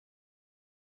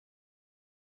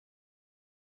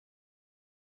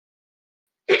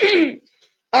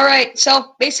Alright,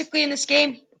 so basically in this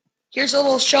game, here's a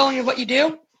little showing of what you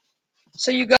do.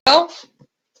 So you go,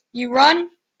 you run,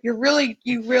 you really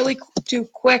do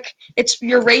quick.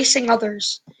 You're racing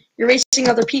others. You're racing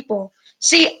other people.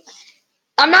 See,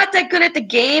 I'm not that good at the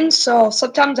game, so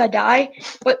sometimes I die.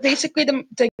 But basically,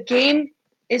 the game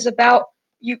is about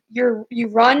you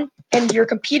run and you're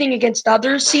competing against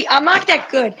others. See, I'm not that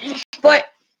good, but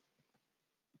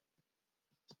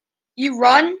you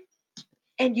run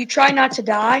and you try not to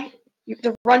die. You have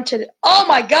to run to. Oh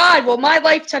my God! Well, my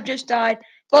life have just died,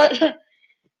 but.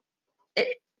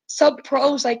 Sub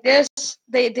pros like this,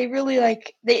 they really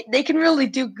they can really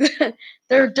do good.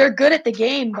 They're good at the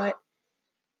game, but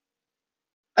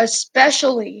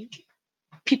especially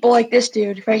people like this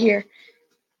dude right here.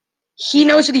 He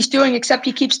knows what he's doing, except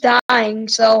he keeps dying.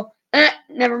 So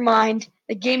never mind.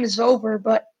 The game is over,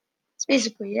 but it's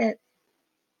basically it.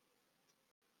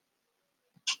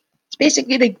 It's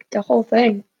basically the whole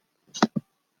thing.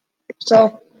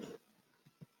 So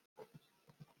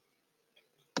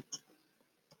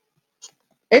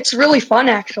it's really fun,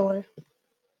 actually.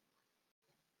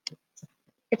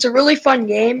 It's a really fun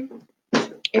game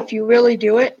if you really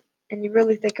do it and you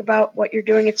really think about what you're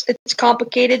doing. It's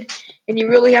complicated, and you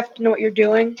really have to know what you're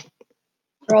doing,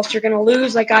 or else you're gonna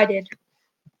lose like I did.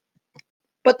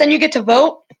 But then you get to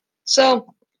vote.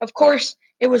 So of course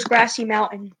it was Grassy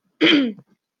Mountain.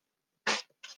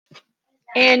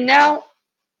 And now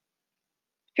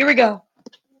here we go.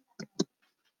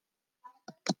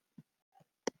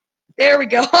 There we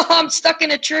go. I'm stuck in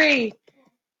a tree.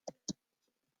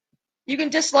 You can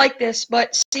dislike this,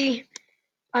 but see,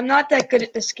 I'm not that good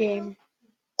at this game.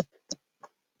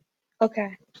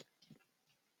 Okay.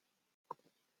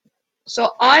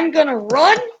 So I'm gonna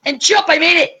run and jump. I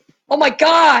made it. Oh my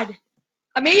God.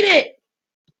 I made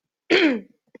it.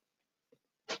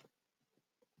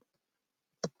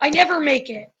 I never make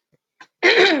it.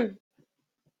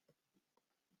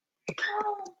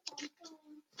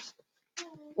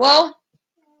 Well,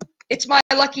 it's my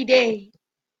lucky day.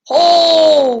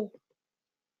 Oh!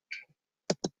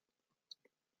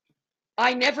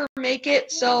 I never make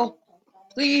it, so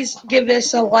please give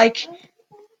this a like.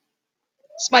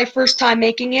 It's my first time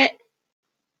making it.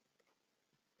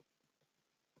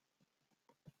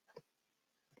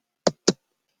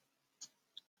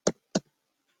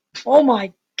 Oh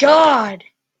my God.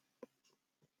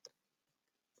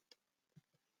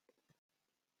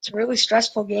 It's a really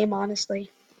stressful game, honestly.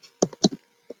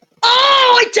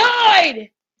 Oh, I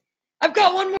died! I've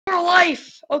got one more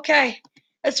life. Okay,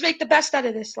 let's make the best out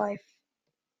of this life.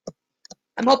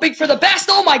 I'm hoping for the best.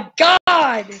 Oh my God!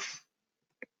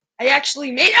 I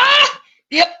actually made. Ah!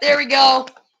 Yep, there we go.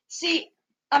 See,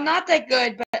 I'm not that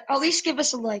good, but at least give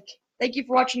us a like. Thank you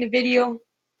for watching the video.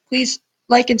 Please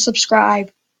like and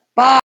subscribe. Bye.